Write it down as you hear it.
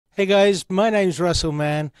Hey guys, my name's Russell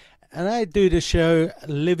Mann, and I do the show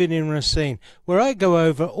Living in Racine, where I go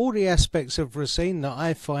over all the aspects of Racine that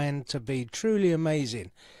I find to be truly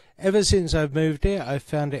amazing. Ever since I've moved here, I've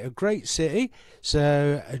found it a great city,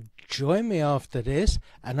 so join me after this,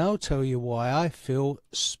 and I'll tell you why I feel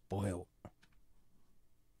spoilt.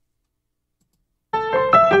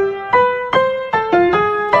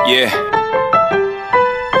 Yeah.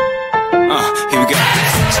 Here we go.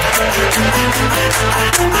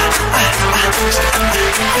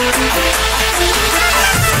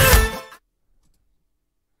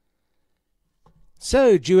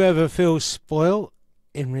 So, do you ever feel spoilt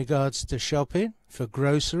in regards to shopping for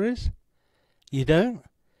groceries? You don't?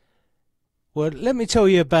 Well, let me tell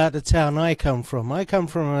you about the town I come from. I come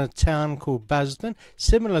from a town called Basden,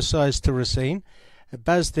 similar size to Racine,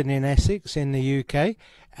 Basden in Essex in the UK,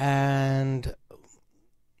 and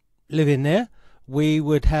living there, we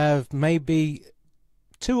would have maybe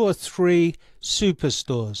 2 or 3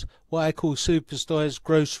 superstores, what I call superstores,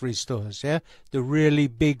 grocery stores, yeah, the really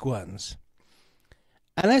big ones.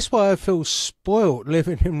 And that's why I feel spoilt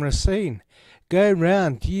living in Racine. Going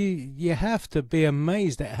round, you have to be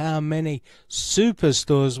amazed at how many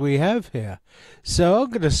superstores we have here. So I'm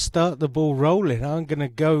going to start the ball rolling. I'm going to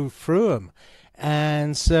go through them.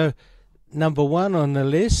 And so number 1 on the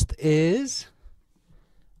list is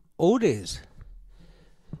Aldi's.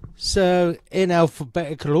 So in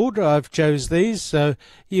alphabetical order, I've chose these. So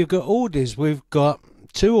you've got Aldi's. We've got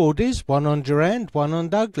 2 Aldis, one on Durand, one on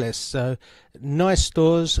Douglas. So nice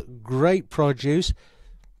stores, great produce.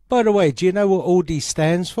 By the way, do you know what Aldi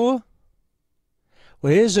stands for?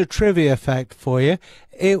 Well, here's a trivia fact for you.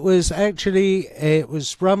 It was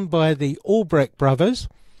run by the Albrecht brothers,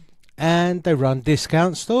 and they run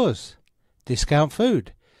discount stores, discount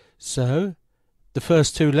food. So the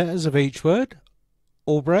first 2 letters of each word,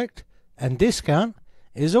 Albrecht and discount,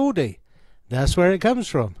 is Aldi. That's where it comes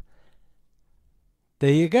from.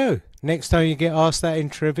 There you go. Next time you get asked that in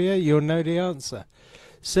trivia, you'll know the answer.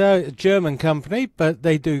 So, a German company, but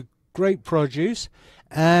they do great produce.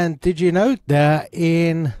 And did you know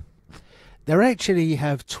they actually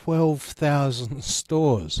have 12,000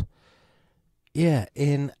 stores? Yeah,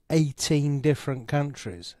 in 18 different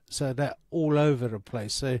countries. So they're all over the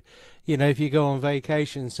place. So, you know, if you go on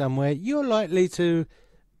vacation somewhere, you're likely to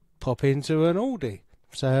pop into an Aldi.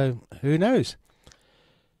 So who knows?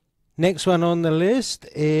 Next one on the list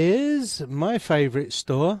is my favourite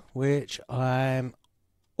store, which I'm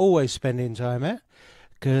always spending time at,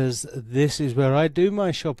 because this is where I do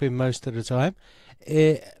my shopping most of the time.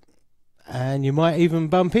 And you might even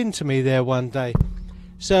bump into me there one day.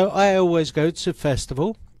 So I always go to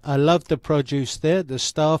Festival. I love the produce there. The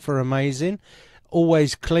staff are amazing,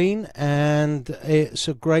 always clean, and it's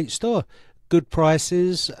a great store. Good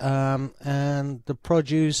prices, and the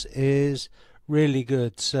produce is really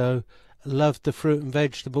good. So I love the fruit and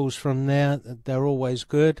vegetables from there. They're always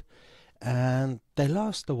good, and they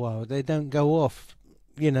last a while. They don't go off.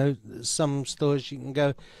 You know, some stores you can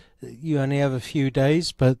go, you only have a few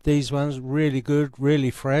days, but these ones really good,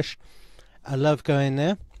 really fresh. I love going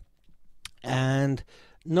there. And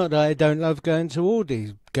not that I don't love going to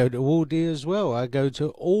Aldi. Go to Aldi as well. I go to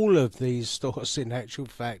all of these stores, in actual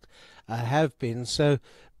fact. I have been. So,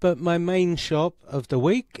 but my main shop of the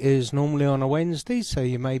week is normally on a Wednesday, so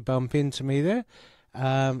you may bump into me there.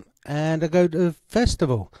 And I go to the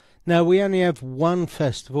Festival. Now, we only have one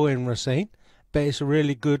festival in Racine, but it's a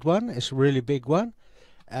really good one. It's a really big one.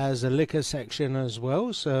 As a liquor section as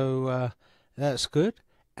well, so that's good.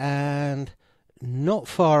 And not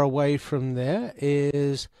far away from there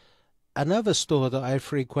is another store that I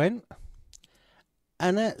frequent,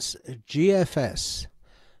 and that's GFS.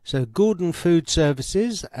 So Gordon Food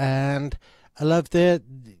Services, and I love there.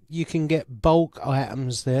 You can get bulk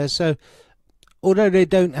items there. So although they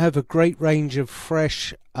don't have a great range of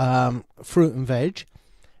fresh fruit and veg,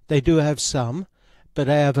 they do have some, but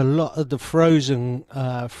they have a lot of the frozen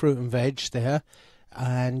fruit and veg there,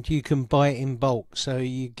 and you can buy it in bulk. So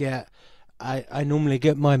you get, I normally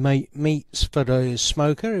get my meats for the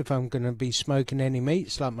smoker if I'm going to be smoking any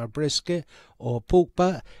meats, like my brisket or pork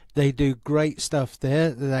butt. They do great stuff there.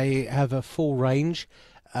 They have a full range,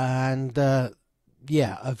 and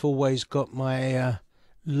yeah, I've always got my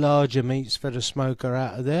larger meats for the smoker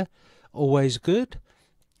out of there. Always good.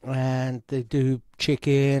 And they do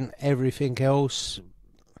chicken, everything else,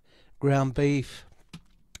 ground beef,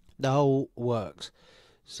 the whole works.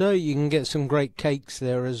 So you can get some great cakes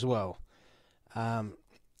there as well.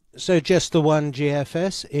 So just the one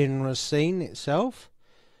GFS in Racine itself.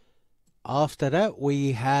 After that,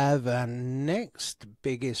 we have our next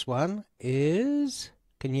biggest one is,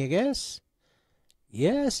 can you guess?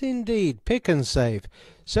 Yes, indeed. Pick and Save.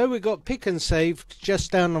 So we got Pick and Save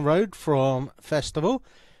just down the road from Festival.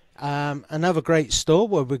 Another great store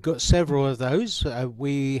where we've got several of those.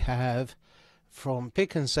 We have from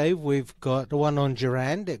Pick and Save, we've got the one on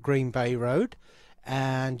Durand at Green Bay Road,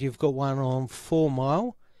 and you've got one on 4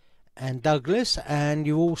 Mile and Douglas, and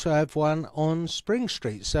you also have one on Spring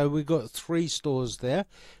Street. So we've got 3 stores there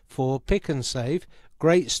for Pick and Save.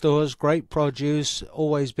 Great stores, great produce,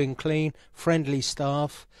 always been clean, friendly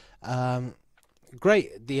staff.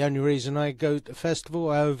 Great. The only reason I go to Festival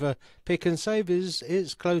over Pick and Save is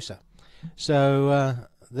it's closer. So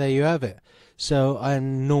there you have it. So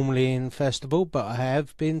I'm normally in Festival, but I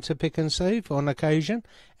have been to Pick and Save on occasion,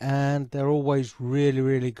 and they're always really,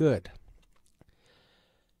 really good.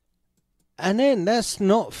 And then let's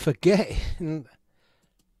not forget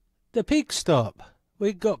the pig stop.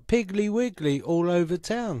 We've got Piggly Wiggly all over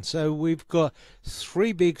town. So we've got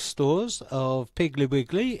 3 big stores of Piggly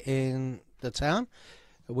Wiggly in the town.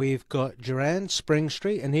 We've got Durand, Spring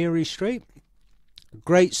Street and Erie Street.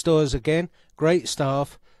 Great stores again, great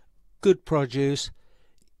staff, good produce.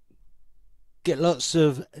 Get lots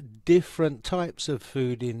of different types of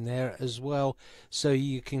food in there as well. So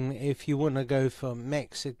you can, if you want to go for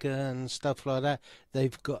Mexican, stuff like that,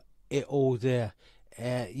 they've got it all there.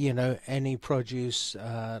 You know, any produce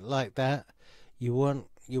like that you want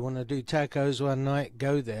to do tacos one night,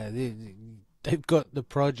 go there. They've got the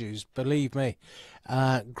produce, believe me.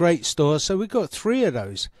 Great store. So we've got 3 of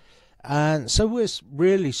those, and so we're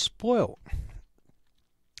really spoilt.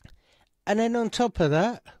 And then on top of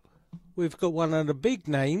that, we've got one of the big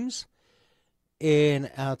names in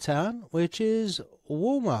our town, which is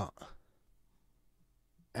Walmart.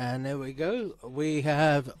 And there we go, we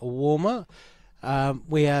have Walmart.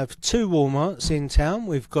 We have 2 Walmarts in town.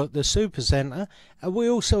 We've got the Supercenter, and we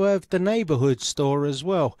also have the neighborhood store as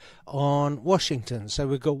well on Washington. So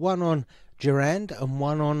we've got one on Durand and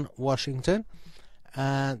one on Washington.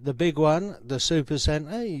 The big one, the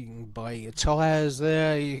Supercenter, you can buy your tires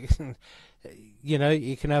there. You can,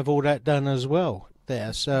 you can have all that done as well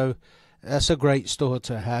there. So that's a great store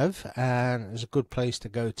to have, and it's a good place to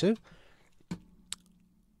go to.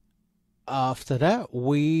 After that,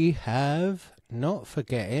 we have, not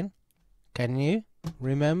forgetting, can you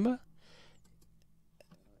remember?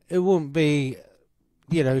 It wouldn't be,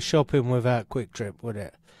 shopping without Kwiktrip, would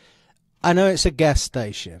it? I know it's a gas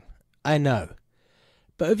station, I know.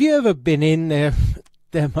 But have you ever been in their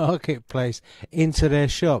marketplace, into their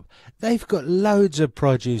shop? They've got loads of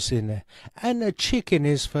produce in there, and the chicken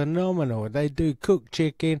is phenomenal. They do cooked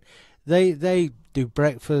chicken, they do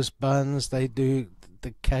breakfast buns, they do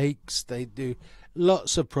the cakes, they do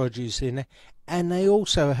lots of produce in there, and they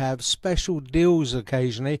also have special deals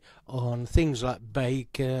occasionally on things like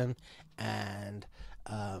bacon and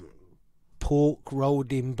pork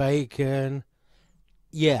rolled in bacon.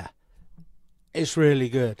 Yeah, it's really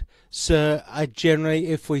good. So I generally,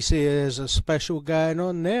 if we see there's a special going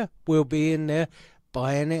on there, we'll be in there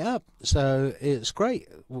buying it up. So it's great.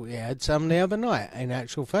 We had some the other night, in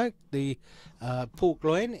actual fact, the pork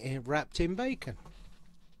loin wrapped in bacon.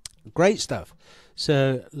 Great stuff.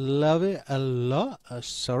 So love it a lot.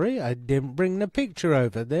 Sorry, I didn't bring the picture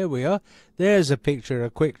over. There we are. There's a picture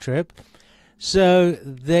of Kwiktrip. So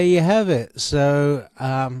there you have it. So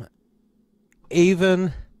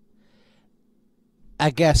even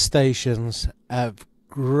our gas stations have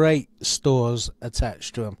great stores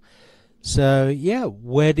attached to them. So yeah,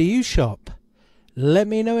 where do you shop? Let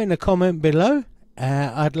me know in the comment below.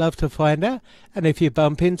 I'd love to find out. And if you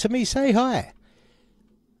bump into me, say hi.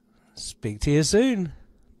 Speak to you soon.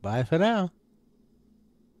 Bye for now.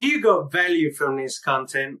 If you got value from this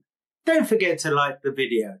content, don't forget to like the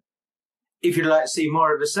video. If you'd like to see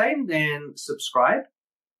more of the same, then subscribe.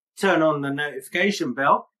 Turn on the notification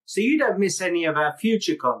bell so you don't miss any of our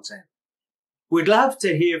future content. We'd love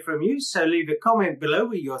to hear from you, so leave a comment below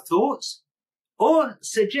with your thoughts or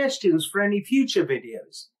suggestions for any future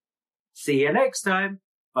videos. See you next time.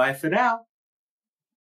 Bye for now.